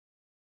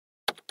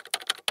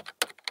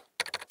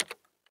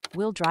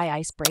Will dry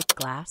ice break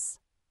glass?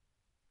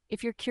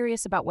 If you're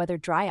curious about whether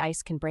dry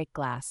ice can break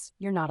glass,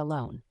 you're not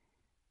alone.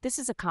 This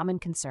is a common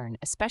concern,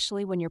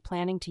 especially when you're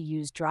planning to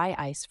use dry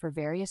ice for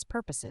various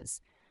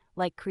purposes,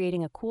 like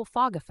creating a cool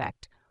fog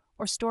effect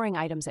or storing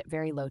items at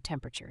very low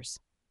temperatures.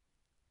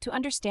 To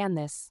understand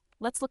this,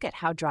 let's look at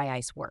how dry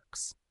ice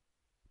works.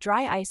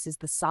 Dry ice is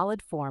the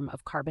solid form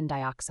of carbon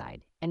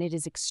dioxide, and it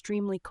is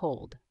extremely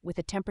cold, with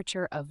a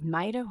temperature of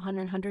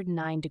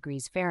 -109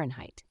 degrees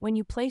Fahrenheit. When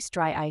you place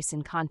dry ice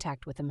in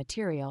contact with a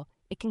material,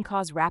 it can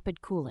cause rapid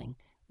cooling,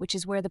 which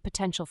is where the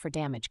potential for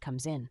damage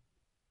comes in.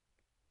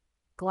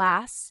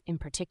 Glass, in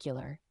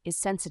particular, is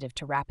sensitive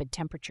to rapid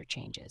temperature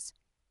changes.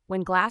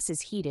 When glass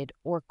is heated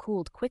or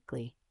cooled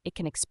quickly, it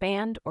can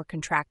expand or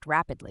contract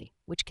rapidly,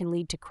 which can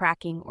lead to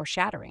cracking or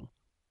shattering.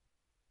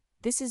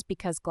 This is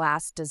because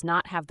glass does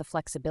not have the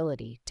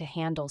flexibility to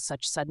handle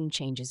such sudden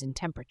changes in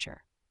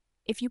temperature.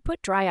 If you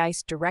put dry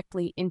ice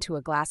directly into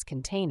a glass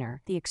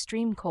container, the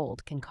extreme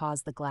cold can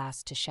cause the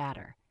glass to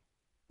shatter.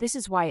 This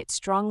is why it's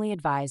strongly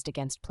advised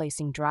against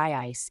placing dry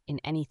ice in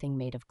anything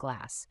made of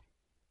glass.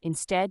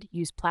 Instead,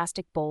 use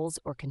plastic bowls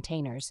or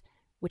containers,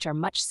 which are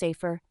much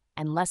safer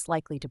and less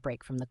likely to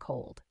break from the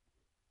cold.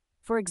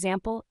 For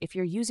example, if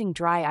you're using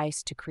dry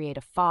ice to create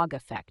a fog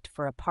effect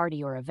for a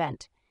party or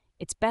event,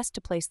 it's best to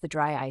place the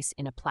dry ice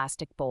in a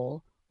plastic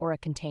bowl or a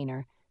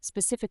container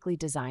specifically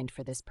designed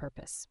for this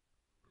purpose.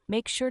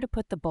 Make sure to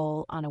put the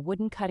bowl on a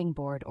wooden cutting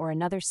board or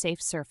another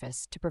safe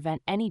surface to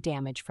prevent any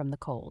damage from the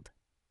cold.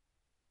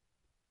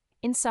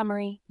 In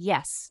summary,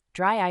 yes,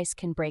 dry ice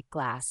can break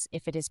glass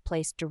if it is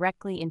placed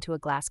directly into a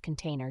glass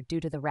container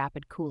due to the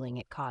rapid cooling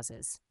it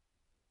causes.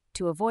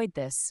 To avoid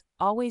this,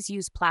 always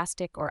use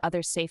plastic or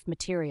other safe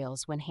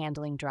materials when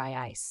handling dry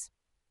ice.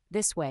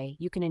 This way,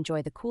 you can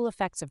enjoy the cool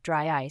effects of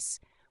dry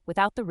ice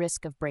without the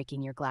risk of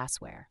breaking your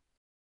glassware.